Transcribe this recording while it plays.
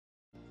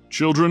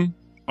Children,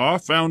 our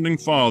founding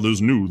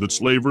fathers knew that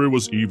slavery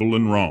was evil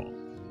and wrong,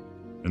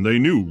 and they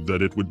knew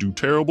that it would do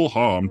terrible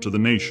harm to the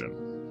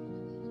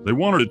nation. They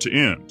wanted it to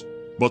end,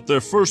 but their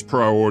first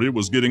priority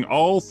was getting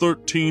all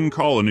 13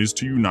 colonies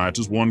to unite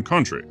as one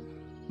country.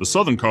 The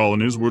southern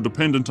colonies were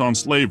dependent on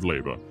slave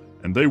labor,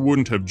 and they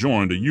wouldn't have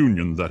joined a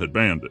union that had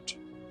banned it.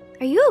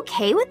 Are you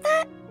okay with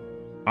that?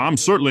 I'm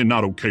certainly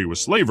not okay with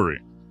slavery,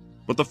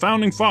 but the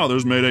founding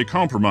fathers made a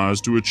compromise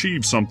to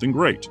achieve something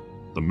great,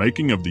 the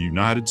making of the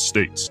United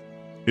States.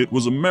 It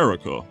was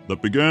America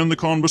that began the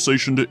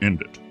conversation to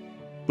end it.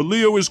 But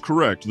Leo is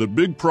correct that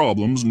big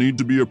problems need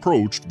to be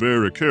approached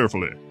very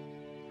carefully.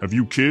 Have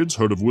you kids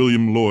heard of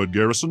William Lloyd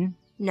Garrison?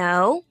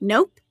 No.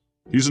 Nope.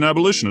 He's an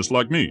abolitionist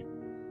like me,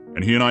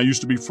 and he and I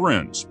used to be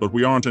friends, but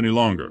we aren't any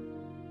longer.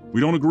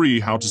 We don't agree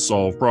how to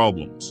solve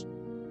problems.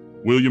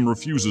 William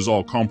refuses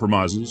all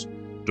compromises,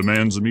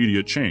 demands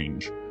immediate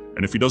change,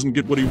 and if he doesn't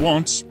get what he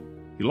wants,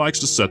 he likes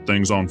to set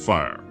things on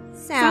fire.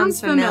 Sounds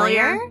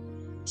familiar.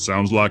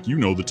 Sounds like you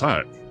know the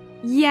type.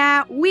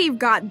 Yeah, we've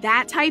got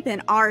that type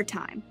in our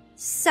time.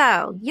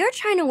 So, you're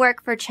trying to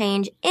work for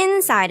change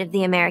inside of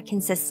the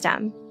American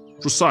system.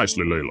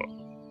 Precisely, Layla.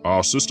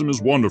 Our system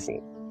is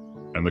wonderful,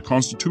 and the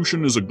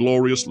Constitution is a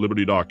glorious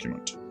liberty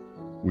document.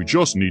 We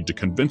just need to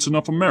convince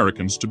enough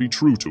Americans to be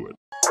true to it.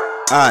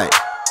 Alright,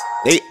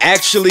 they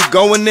actually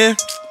going there?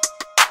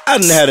 I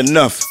done had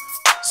enough.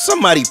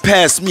 Somebody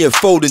pass me a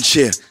folding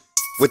chair.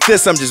 With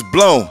this, I'm just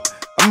blown.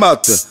 I'm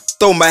about to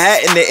throw my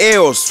hat in the air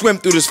or swim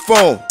through this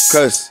phone,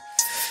 cause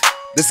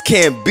this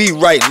can't be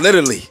right,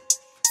 literally.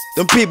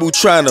 Them people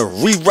trying to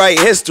rewrite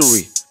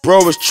history.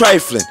 Bro, it's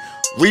trifling.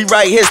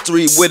 Rewrite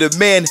history with a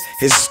man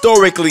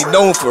historically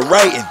known for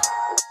writing.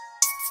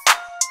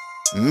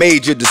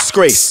 Major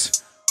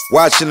disgrace.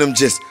 Watching them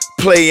just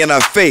play in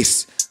our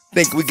face.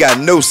 Think we got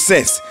no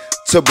sense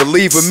to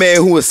believe a man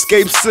who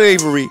escaped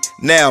slavery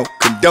now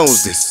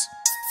condones this.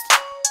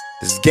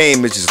 This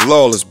game is just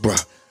lawless,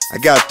 bruh. I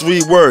got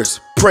 3 words.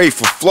 Pray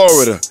for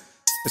Florida.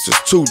 This is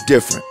too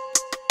different.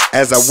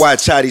 As I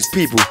watch how these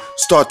people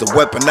start to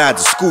weaponize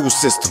the school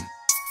system.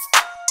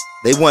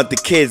 They want the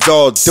kids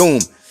all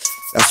doomed.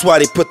 That's why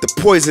they put the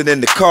poison in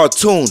the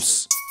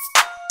cartoons,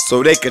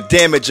 so they could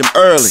damage them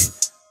early.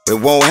 But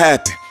it won't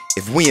happen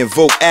if we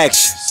invoke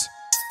actions.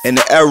 In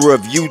the era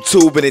of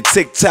YouTube and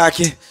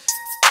TikToking,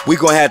 we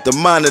gonna have to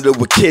monitor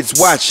what kids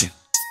watching.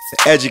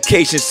 The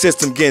education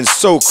system getting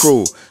so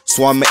cruel,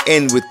 so I'ma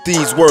end with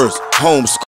these words: homeschool.